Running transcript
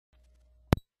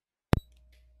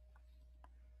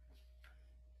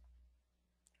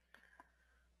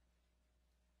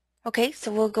Okay,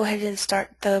 so we'll go ahead and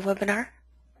start the webinar.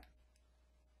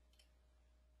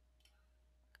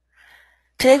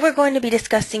 Today we're going to be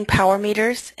discussing power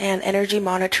meters and energy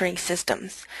monitoring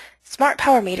systems. Smart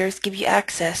power meters give you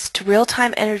access to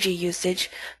real-time energy usage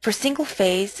for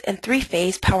single-phase and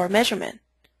three-phase power measurement.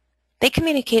 They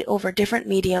communicate over different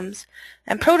mediums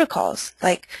and protocols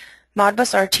like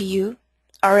Modbus RTU,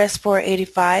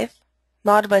 RS485,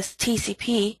 Modbus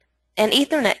TCP, and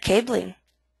Ethernet cabling.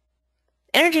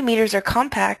 Energy meters are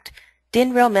compact,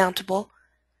 DIN rail mountable,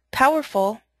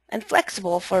 powerful, and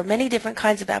flexible for many different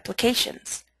kinds of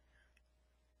applications.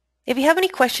 If you have any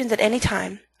questions at any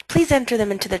time, please enter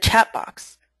them into the chat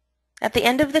box. At the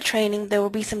end of the training, there will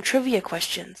be some trivia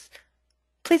questions.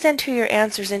 Please enter your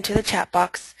answers into the chat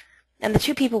box, and the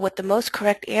two people with the most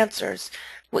correct answers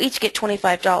will each get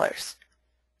 $25.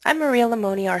 I'm Maria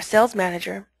Limoni, our sales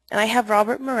manager, and I have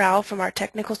Robert Morale from our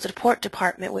technical support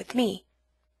department with me.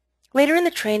 Later in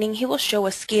the training, he will show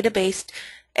a SCADA-based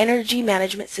energy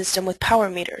management system with power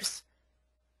meters.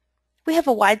 We have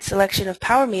a wide selection of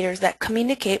power meters that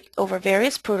communicate over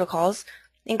various protocols,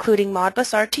 including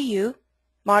Modbus RTU,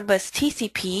 Modbus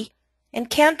TCP, and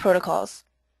CAN protocols.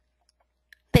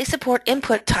 They support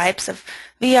input types of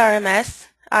VRMS,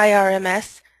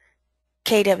 IRMS,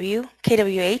 KW,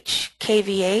 KWH,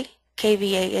 KVA,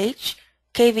 KVAH,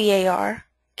 KVAR,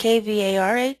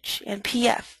 KVARH, and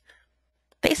PF.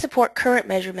 They support current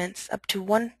measurements up to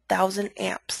 1,000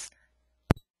 amps.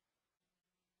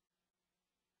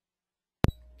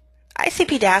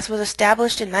 ICP-DAS was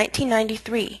established in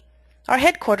 1993. Our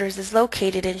headquarters is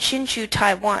located in Hsinchu,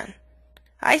 Taiwan.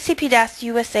 ICP-DAS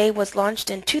USA was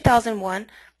launched in 2001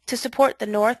 to support the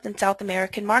North and South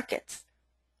American markets.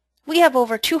 We have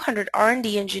over 200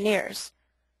 R&D engineers.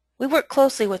 We work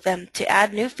closely with them to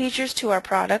add new features to our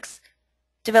products,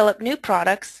 develop new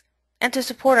products, and to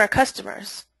support our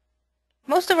customers.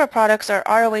 Most of our products are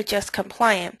RoHS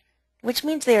compliant, which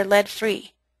means they are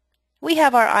lead-free. We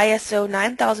have our ISO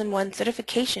 9001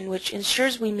 certification, which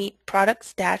ensures we meet product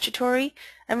statutory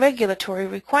and regulatory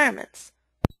requirements.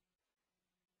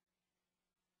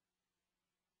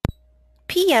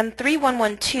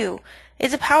 PM3112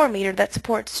 is a power meter that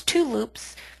supports two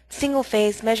loops,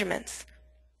 single-phase measurements.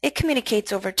 It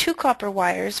communicates over two copper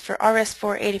wires for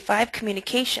RS485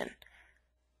 communication.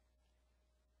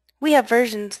 We have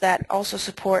versions that also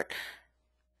support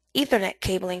Ethernet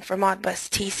cabling for Modbus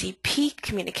TCP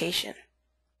communication.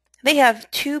 They have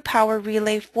two power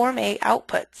relay Form A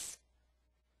outputs.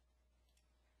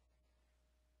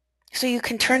 So you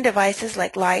can turn devices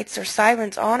like lights or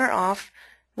sirens on or off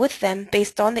with them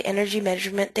based on the energy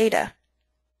measurement data.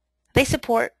 They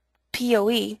support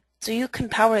PoE, so you can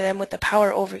power them with a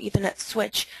power over Ethernet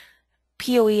switch,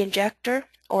 PoE injector,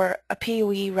 or a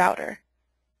PoE router.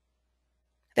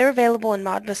 They're available in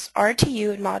Modbus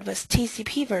RTU and Modbus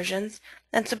TCP versions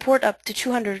and support up to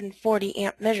 240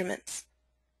 amp measurements.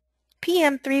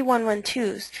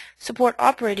 PM3112s support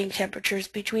operating temperatures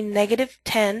between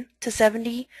 -10 to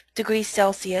 70 degrees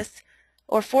Celsius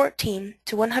or 14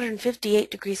 to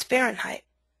 158 degrees Fahrenheit.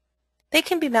 They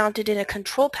can be mounted in a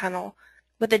control panel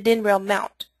with a DIN rail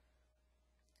mount.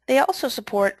 They also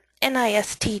support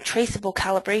NIST traceable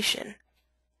calibration.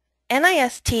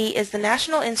 NIST is the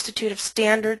National Institute of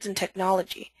Standards and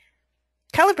Technology.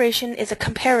 Calibration is a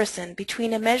comparison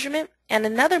between a measurement and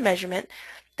another measurement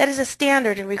that is a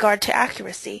standard in regard to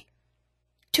accuracy.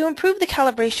 To improve the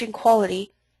calibration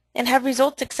quality and have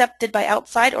results accepted by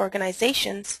outside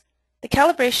organizations, the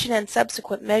calibration and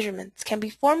subsequent measurements can be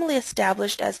formally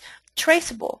established as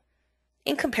traceable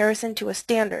in comparison to a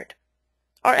standard.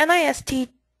 Our NIST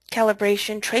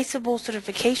calibration traceable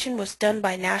certification was done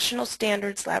by National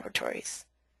Standards Laboratories.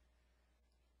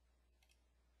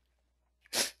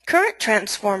 Current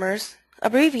transformers,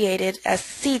 abbreviated as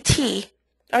CT,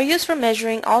 are used for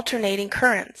measuring alternating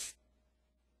currents.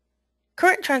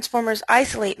 Current transformers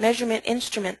isolate measurement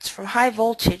instruments from high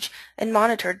voltage and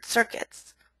monitored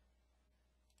circuits.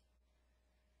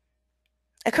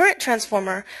 A current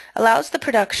transformer allows the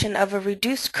production of a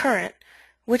reduced current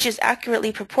which is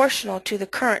accurately proportional to the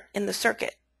current in the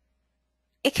circuit.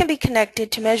 It can be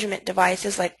connected to measurement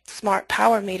devices like smart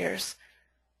power meters.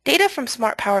 Data from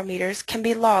smart power meters can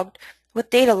be logged with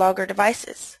data logger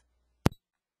devices.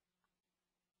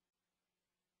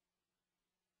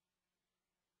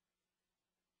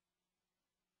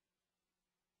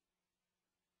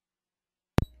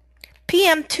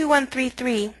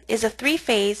 PM2133 is a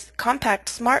three-phase compact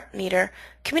smart meter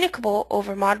communicable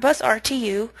over Modbus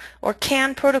RTU or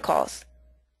CAN protocols.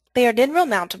 They are DIN rail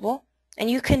mountable, and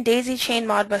you can daisy chain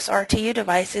Modbus RTU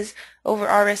devices over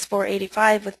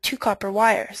RS485 with two copper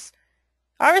wires.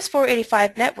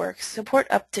 RS-485 networks support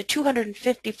up to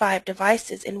 255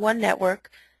 devices in one network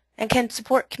and can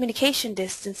support communication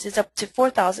distances up to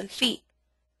 4,000 feet.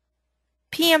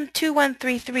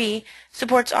 PM2133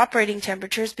 supports operating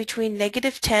temperatures between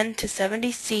 -10 to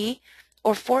 70 C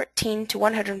or 14 to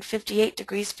 158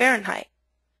 degrees Fahrenheit.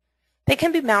 They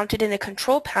can be mounted in a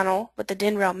control panel with a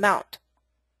DIN rail mount.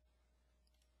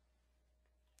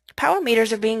 Power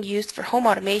meters are being used for home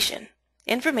automation.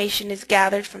 Information is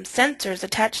gathered from sensors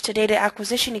attached to data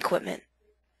acquisition equipment.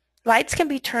 Lights can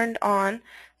be turned on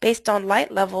based on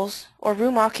light levels or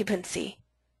room occupancy.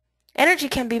 Energy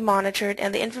can be monitored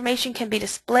and the information can be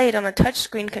displayed on a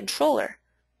touchscreen controller.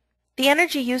 The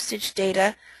energy usage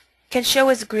data can show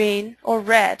as green or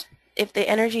red if the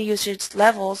energy usage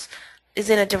levels is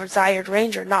in a desired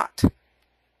range or not.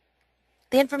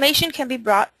 The information can be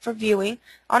brought for viewing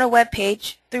on a web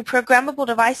page through programmable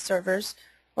device servers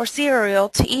or serial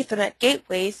to Ethernet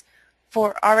gateways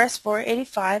for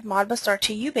RS-485 Modbus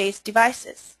RTU-based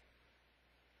devices.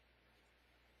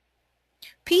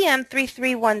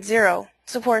 PM3310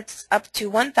 supports up to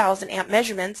 1,000 amp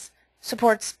measurements,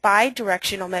 supports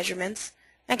bi-directional measurements,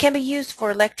 and can be used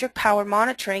for electric power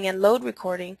monitoring and load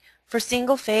recording for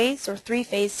single-phase or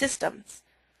three-phase systems.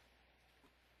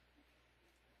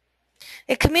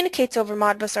 It communicates over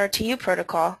Modbus RTU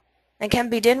protocol and can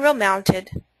be DIN rail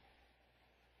mounted.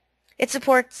 It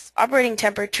supports operating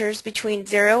temperatures between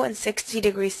 0 and 60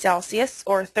 degrees Celsius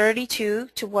or 32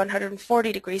 to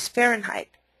 140 degrees Fahrenheit.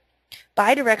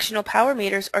 Bidirectional power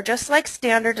meters are just like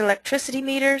standard electricity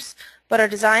meters, but are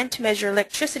designed to measure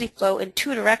electricity flow in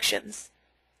two directions.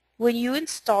 When you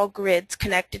install grids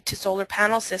connected to solar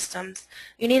panel systems,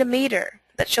 you need a meter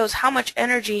that shows how much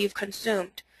energy you've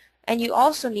consumed, and you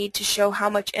also need to show how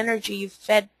much energy you've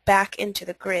fed back into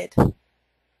the grid.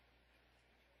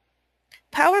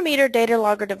 Power meter data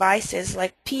logger devices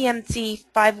like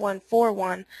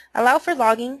PMC5141 allow for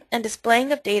logging and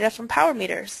displaying of data from power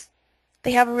meters.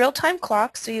 They have a real-time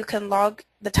clock so you can log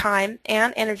the time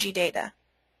and energy data.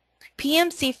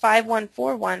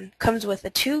 PMC5141 comes with a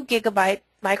 2 GB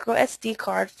micro SD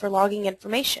card for logging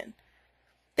information.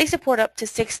 They support up to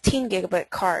 16 GB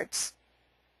cards.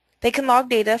 They can log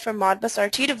data from Modbus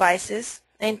RTU devices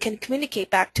and can communicate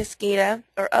back to SCADA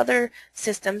or other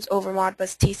systems over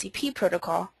Modbus TCP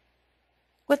protocol.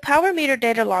 With power meter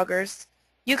data loggers,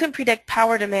 you can predict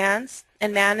power demands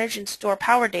and manage and store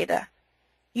power data.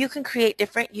 You can create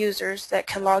different users that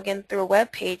can log in through a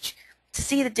web page to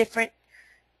see the different,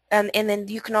 and then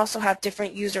you can also have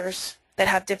different users that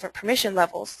have different permission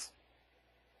levels.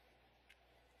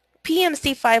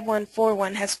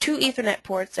 PMC5141 has 2 Ethernet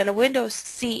ports and a Windows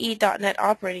CE.NET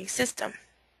operating system,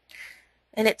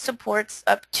 and it supports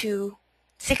up to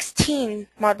 16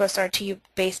 Modbus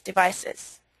RTU-based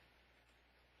devices.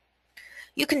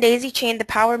 You can daisy chain the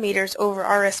power meters over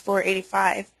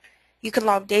RS-485. You can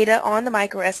log data on the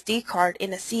micro SD card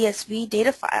in a CSV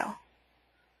data file.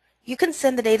 You can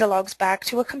send the data logs back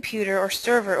to a computer or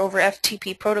server over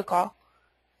FTP protocol.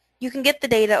 You can get the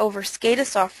data over SCADA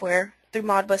software through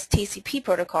Modbus TCP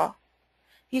protocol.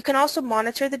 You can also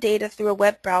monitor the data through a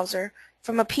web browser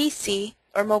from a PC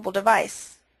or mobile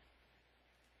device.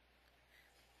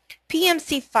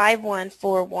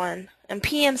 PMC5141 and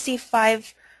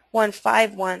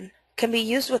PMC5151 can be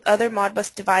used with other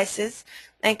Modbus devices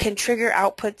and can trigger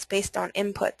outputs based on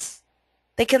inputs.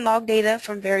 They can log data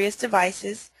from various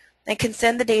devices and can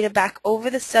send the data back over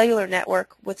the cellular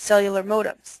network with cellular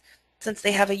modems. Since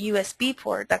they have a USB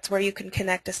port, that's where you can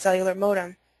connect a cellular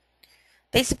modem.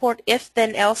 They support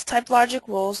if-then-else type logic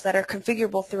rules that are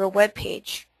configurable through a web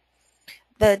page.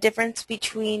 The difference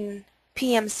between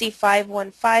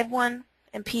PMC5151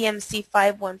 and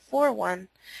PMC5141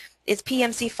 is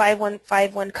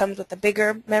PMC5151 comes with a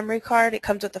bigger memory card. It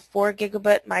comes with a 4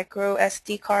 GB micro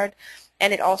SD card,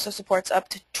 and it also supports up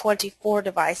to 24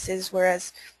 devices,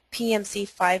 whereas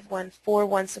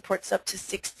PMC5141 supports up to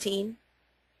 16.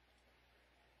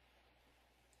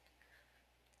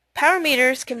 Power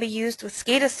meters can be used with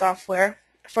SCADA software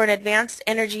for an advanced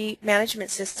energy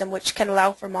management system which can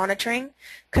allow for monitoring,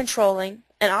 controlling,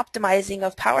 and optimizing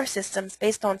of power systems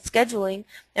based on scheduling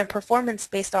and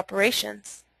performance-based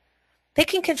operations. They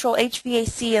can control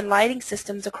HVAC and lighting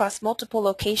systems across multiple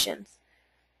locations.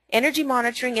 Energy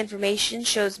monitoring information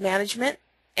shows management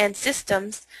and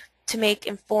systems to make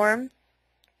informed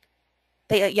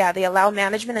They allow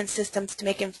management and systems to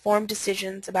make informed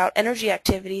decisions about energy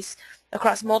activities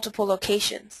across multiple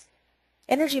locations.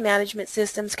 Energy management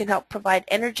systems can help provide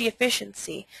energy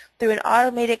efficiency through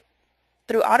automatic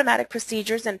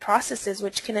procedures and processes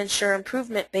which can ensure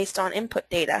improvement based on input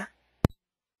data.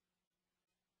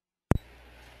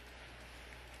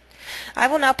 I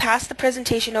will now pass the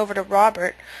presentation over to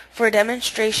Robert for a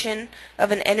demonstration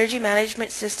of an energy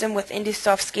management system with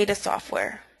Indusoft SCADA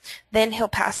software. Then he'll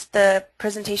pass the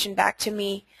presentation back to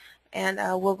me, and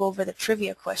we'll go over the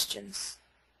trivia questions.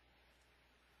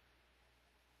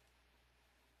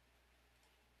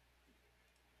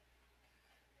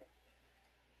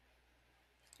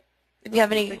 If you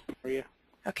have any, Thank you, Maria.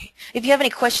 okay. If you have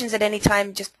any questions at any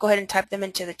time, just go ahead and type them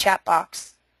into the chat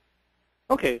box.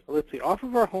 Okay, let's see. Off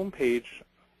of our homepage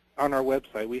on our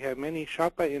website, we have many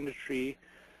shop by industry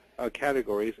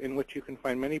categories in which you can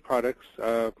find many products,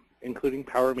 including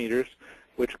power meters,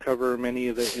 which cover many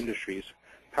of the industries.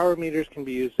 Power meters can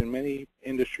be used in many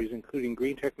industries, including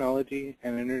green technology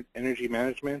and energy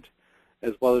management,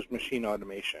 as well as machine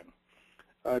automation.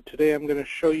 Today I'm going to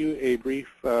show you a brief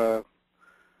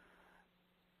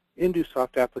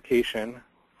Indusoft application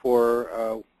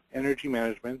for energy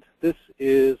management. This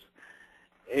is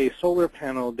a solar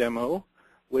panel demo,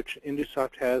 which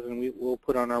Indusoft has, and we will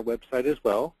put on our website as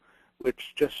well,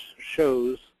 which just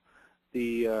shows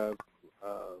the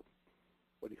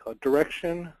what do you call it,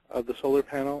 direction of the solar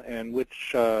panel and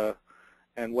which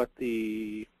and what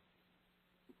the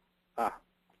what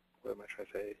am I trying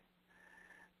to say?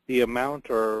 The amount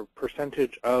or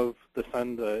percentage of the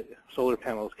sun the solar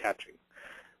panel is catching.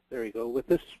 There you go. With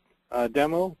this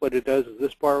demo, what it does is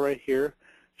this bar right here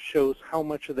shows how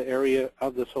much of the area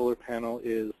of the solar panel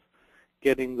is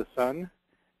getting the sun,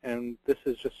 and this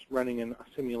is just running in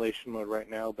simulation mode right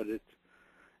now, but it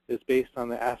is based on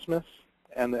the azimuth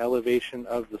and the elevation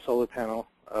of the solar panel,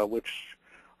 which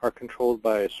are controlled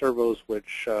by servos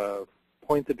which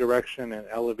point the direction and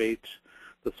elevate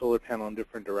the solar panel in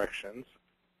different directions.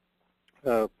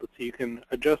 So you can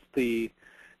adjust the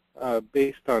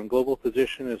based on global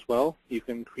position as well. You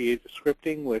can create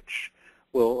scripting which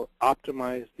will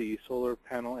optimize the solar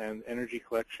panel and energy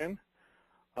collection.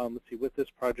 Let's see, with this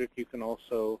project you can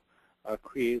also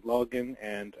create login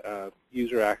and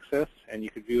user access, and you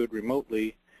can view it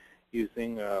remotely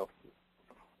using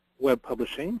web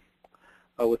publishing.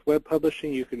 With web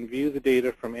publishing, you can view the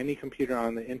data from any computer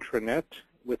on the intranet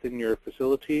within your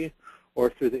facility, or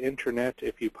through the internet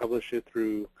if you publish it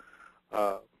through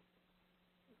a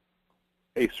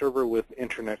server with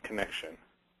internet connection.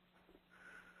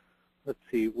 Let's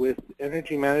see, with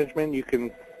energy management, you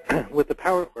can, with the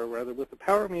power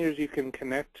meters, you can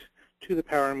connect to the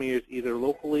power meters either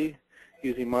locally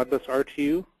using Modbus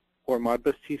RTU or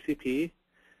Modbus TCP.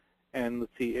 And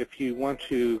let's see, if you want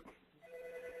to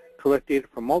collect data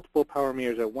from multiple power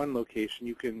meters at one location,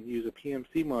 you can use a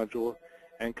PMC module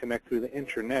and connect through the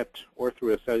internet or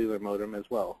through a cellular modem as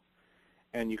well.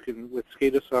 And you can, with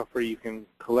SCADA software, you can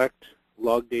collect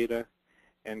log data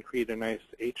and create a nice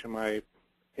HMI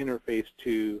interface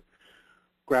to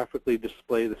graphically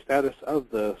display the status of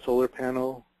the solar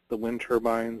panel, the wind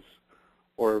turbines,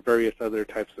 or various other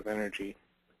types of energy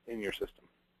in your system.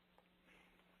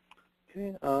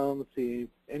 Okay, let's see.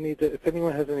 If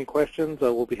anyone has any questions,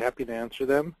 we'll be happy to answer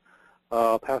them.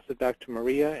 I'll pass it back to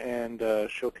Maria, and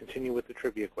she'll continue with the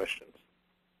trivia questions.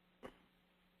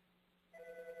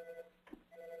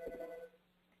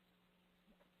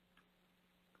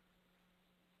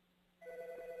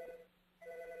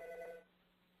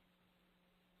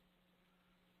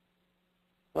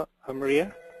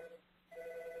 Maria?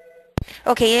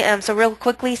 Okay, so real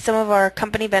quickly, some of our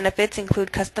company benefits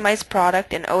include customized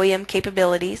product and OEM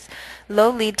capabilities, low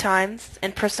lead times,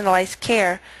 and personalized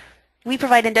care. We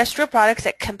provide industrial products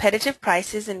at competitive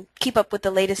prices and keep up with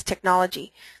the latest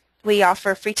technology. We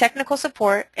offer free technical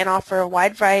support and offer a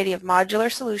wide variety of modular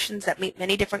solutions that meet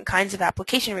many different kinds of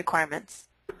application requirements.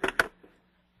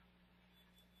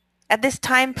 At this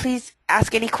time, please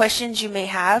ask any questions you may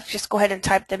have. Just go ahead and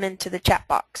type them into the chat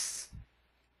box.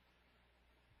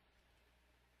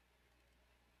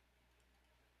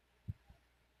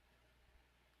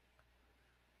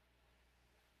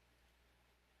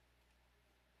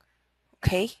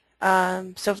 Okay,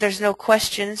 so if there's no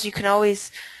questions, you can always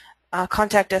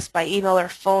contact us by email or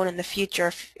phone in the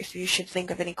future if you should think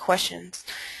of any questions.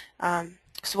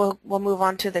 So we'll move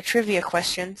on to the trivia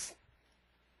questions.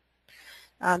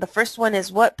 The first one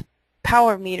is, what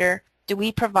power meter do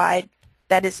we provide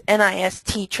that is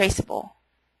NIST traceable?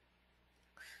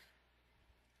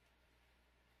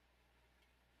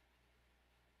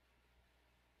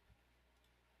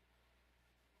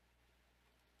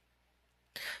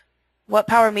 What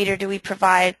power meter do we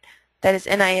provide that is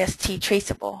NIST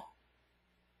traceable?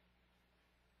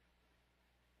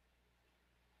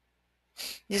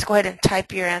 Just go ahead and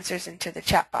type your answers into the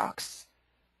chat box.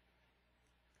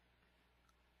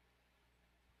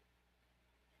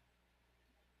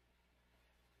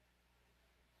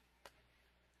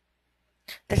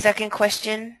 The second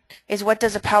question is, what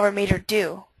does a power meter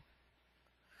do?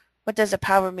 What does a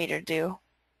power meter do?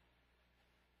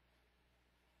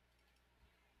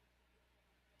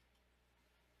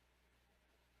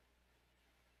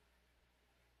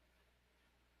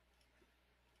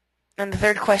 And the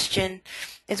third question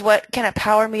is, what can a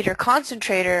power meter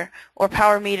concentrator or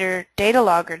power meter data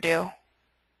logger do?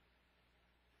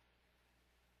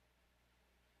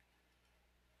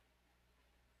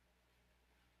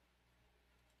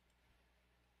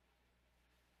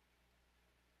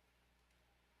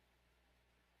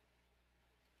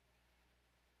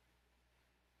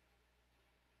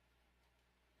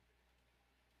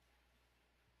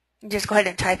 Just go ahead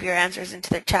and type your answers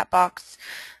into the chat box,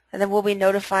 and then we'll be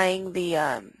notifying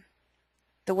the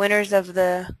winners of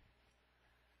the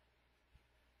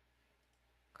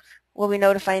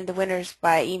winners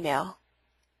by email.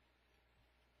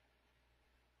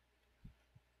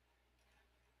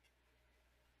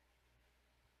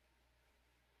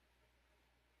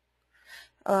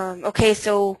 Okay,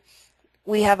 so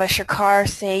we have a Shakar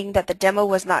saying that the demo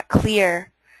was not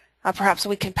clear. Perhaps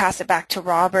we can pass it back to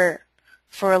Robert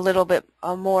for a little bit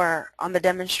more on the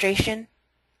demonstration.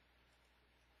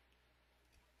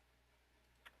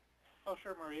 Oh,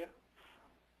 sure, Maria.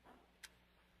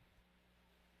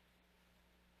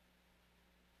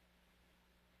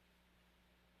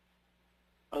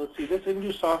 Let's see, this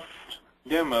InduSoft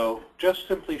demo just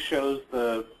simply shows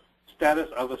the status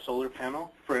of a solar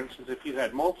panel. For instance, if you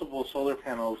had multiple solar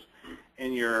panels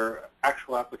in your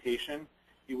actual application,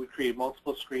 you would create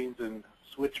multiple screens and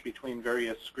switch between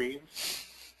various screens,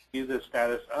 see the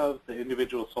status of the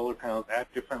individual solar panels at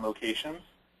different locations.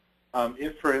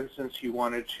 If, for instance, you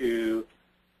wanted to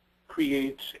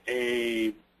create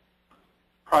a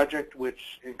project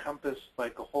which encompassed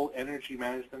like a whole energy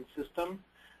management system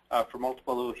for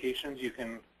multiple locations, you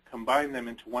can combine them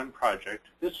into one project.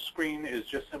 This screen is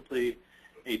just simply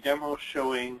a demo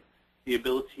showing the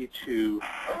ability to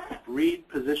read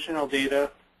positional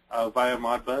data via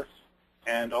Modbus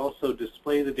and also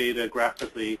display the data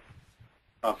graphically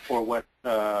for what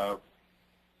the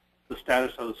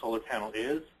status of the solar panel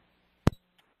is.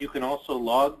 You can also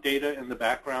log data in the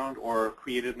background or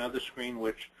create another screen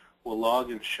which will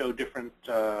log and show different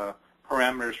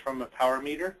parameters from a power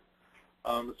meter.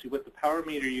 Let's see, with the power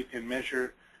meter you can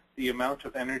measure the amount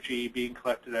of energy being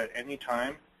collected at any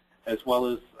time, as well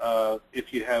as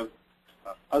if you have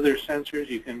other sensors,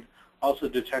 you can also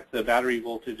detect the battery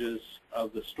voltages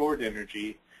of the stored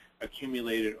energy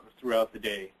accumulated throughout the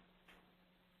day.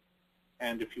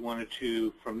 And if you wanted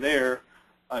to, from there,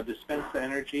 dispense the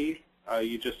energy,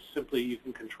 you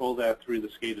can control that through the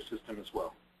SCADA system as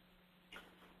well.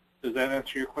 Does that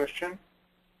answer your question?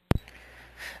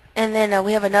 And then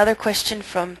we have another question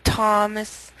from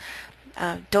Thomas.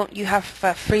 Don't you have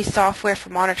free software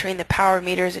for monitoring the power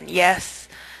meters? And yes,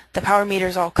 the power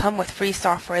meters all come with free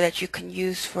software that you can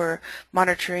use for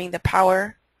monitoring the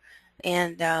power.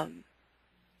 And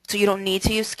so you don't need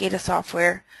to use SCADA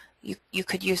software. You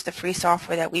could use the free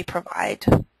software that we provide.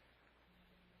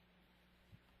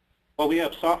 Well, we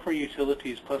have software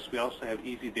utilities, plus we also have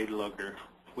Easy Data Logger,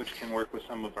 which can work with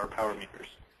some of our power meters.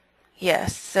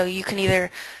 Yes, so you can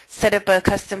either set up a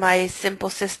customized simple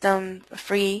system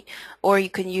free, or you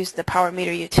can use the power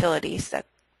meter utilities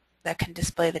that can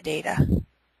display the data.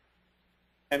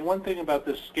 And one thing about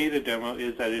this SCADA demo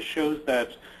is that it shows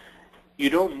that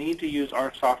you don't need to use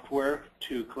our software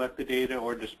to collect the data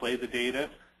or display the data.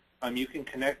 You can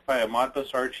connect via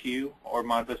Modbus RTU or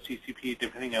Modbus TCP,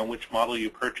 depending on which model you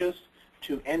purchase,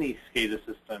 to any SCADA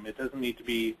system. It doesn't need to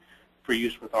be for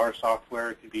use with our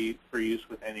software. It could be for use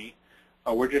with any.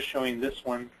 We're just showing this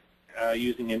one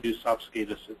using InduSoft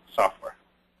SCADA software.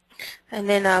 And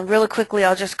then really quickly,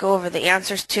 I'll just go over the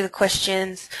answers to the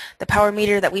questions. The power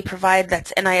meter that we provide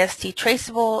that's NIST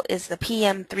traceable is the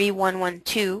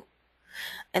PM3112.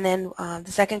 And then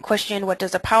the second question, what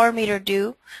does a power meter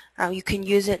do? You can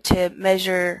use it to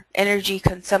measure energy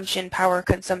consumption, power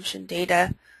consumption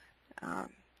data.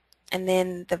 And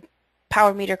then the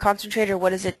power meter concentrator, what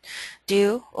does it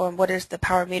do, or what does the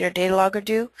power meter data logger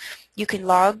do? You can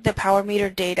log the power meter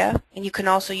data, and you can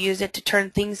also use it to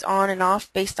turn things on and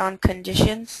off based on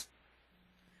conditions,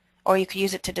 or you can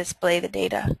use it to display the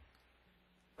data.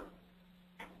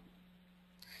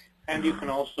 And you can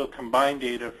also combine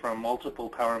data from multiple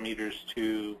power meters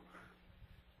to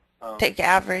take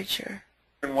average or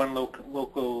in one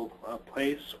local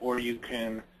place, or you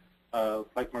can,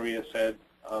 like Maria said,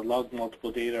 log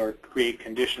multiple data or create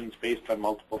conditions based on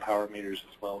multiple power meters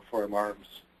as well for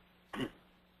alarms.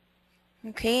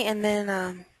 Okay, and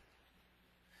then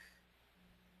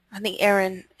I think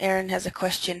Aaron has a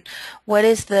question. What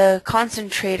is the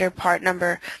concentrator part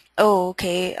number? Oh,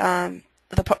 okay. The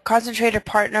concentrator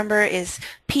part number is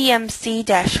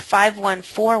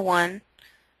PMC-5141,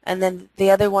 and then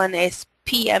the other one is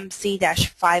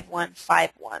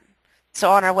PMC-5151.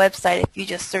 So on our website, if you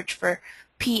just search for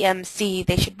PMC,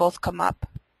 they should both come up.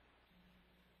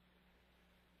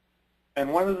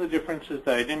 And one of the differences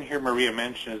that I didn't hear Maria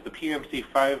mention is the PMC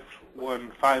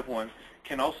 5151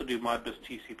 can also do Modbus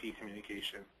TCP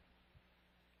communication.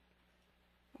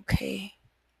 Okay.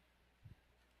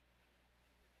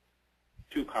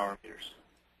 2 power meters.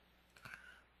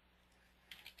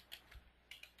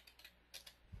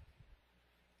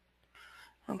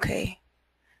 Okay.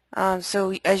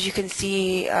 So as you can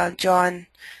see, John,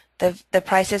 the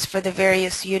prices for the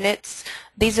various units,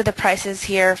 these are the prices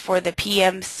here for the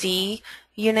PMC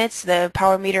units, the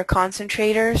power meter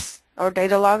concentrators or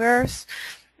data loggers,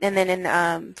 and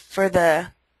then for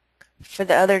the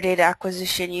other data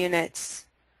acquisition units,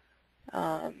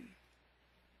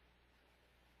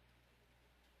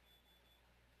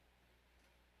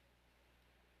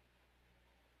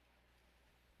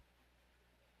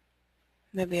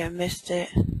 maybe I missed it.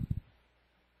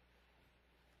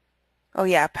 Oh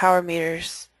yeah, power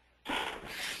meters.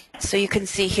 So you can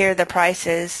see here the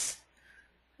prices.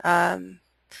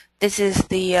 This is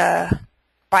the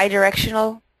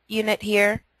bidirectional unit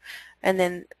here, and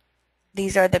then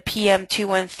these are the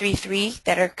PM2133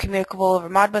 that are communicable over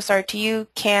Modbus RTU,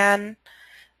 CAN,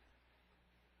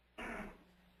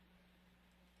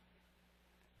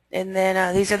 and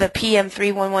then these are the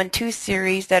PM3112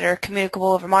 series that are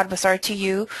communicable over Modbus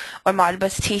RTU or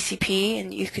Modbus TCP,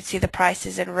 and you can see the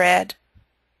prices in red.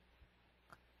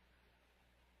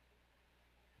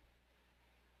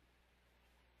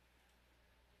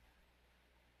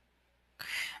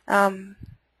 Let's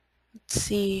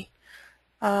see.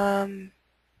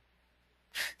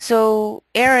 So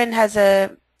Aaron has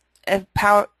a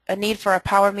need for a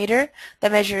power meter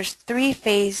that measures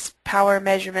 3-phase power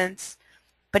measurements,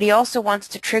 but he also wants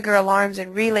to trigger alarms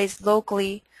and relays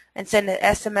locally and send an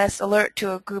SMS alert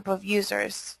to a group of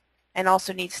users, and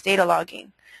also needs data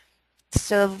logging.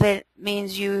 So that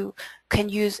means you can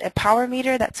use a power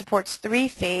meter that supports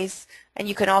 3-phase, and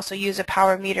you can also use a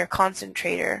power meter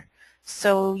concentrator.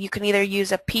 So you can either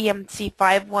use a PMC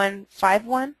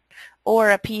 5151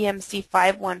 or a PMC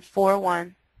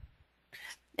 5141.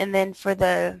 And then for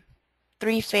the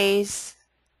 3-phase,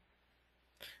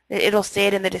 it'll say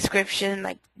it in the description,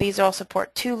 like these all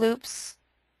support 2 loops,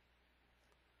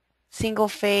 single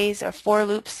phase, or 4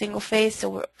 loops, single phase.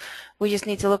 So we just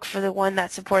need to look for the one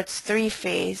that supports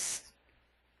 3-phase.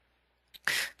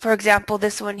 For example,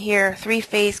 this one here,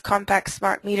 3-phase compact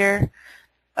smart meter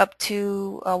up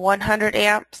to 100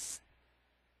 amps.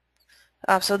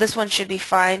 So this one should be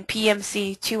fine.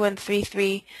 PMC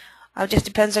 2133 just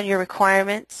depends on your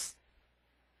requirements,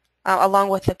 along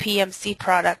with the PMC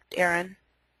product, Aaron.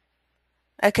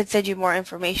 I could send you more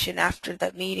information after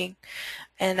the meeting.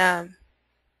 And the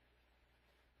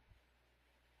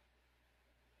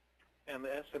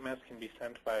SMS can be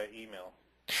sent via email.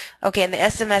 Okay, and the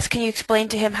SMS, can you explain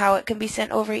to him how it can be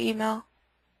sent over email?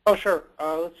 Oh, sure.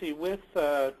 Let's see. With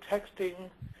texting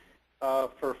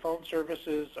for phone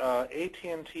services,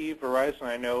 AT&T, Verizon,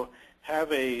 I know,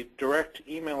 have a direct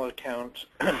email account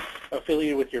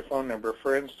affiliated with your phone number.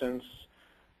 For instance,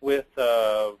 with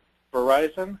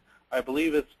Verizon, I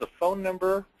believe it's the phone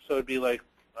number, so it'd be like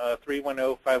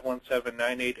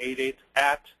 310-517-9888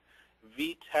 at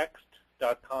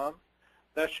vtext.com.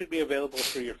 That should be available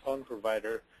through your phone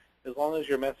provider as long as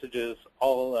your message is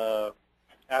all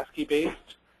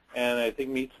ASCII-based and I think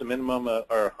meets the minimum,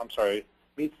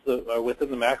 meets the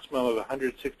within the maximum of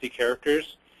 160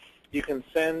 characters. You can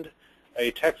send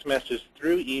a text message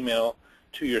through email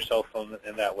to your cell phone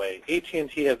in that way.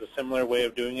 AT&T has a similar way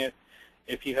of doing it.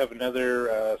 If you have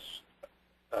another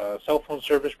cell phone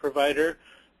service provider,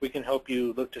 we can help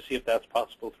you look to see if that's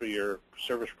possible through your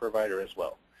service provider as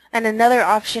well. And another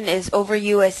option is over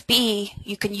USB.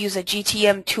 You can use a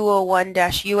GTM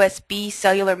 201-USB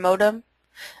cellular modem,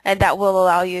 and that will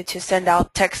allow you to send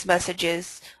out text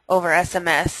messages over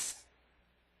SMS.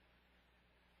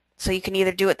 So you can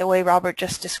either do it the way Robert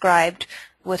just described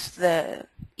with the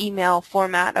email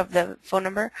format of the phone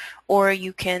number, or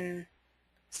you can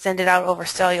send it out over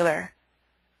cellular.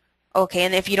 Okay,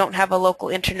 and if you don't have a local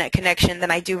internet connection,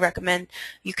 then I do recommend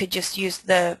you could just use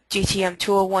the GTM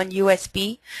 201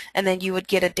 USB, and then you would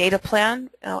get a data plan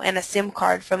and a SIM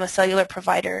card from a cellular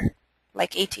provider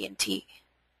like AT&T.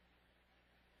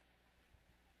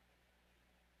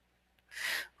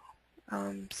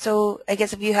 So I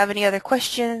guess if you have any other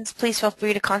questions, please feel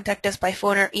free to contact us by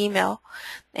phone or email.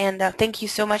 And thank you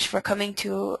so much for coming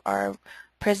to our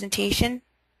presentation.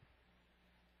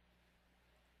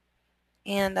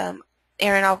 And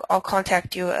Aaron, I'll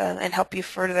contact you and help you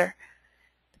further.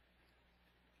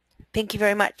 Thank you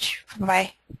very much.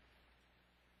 Bye.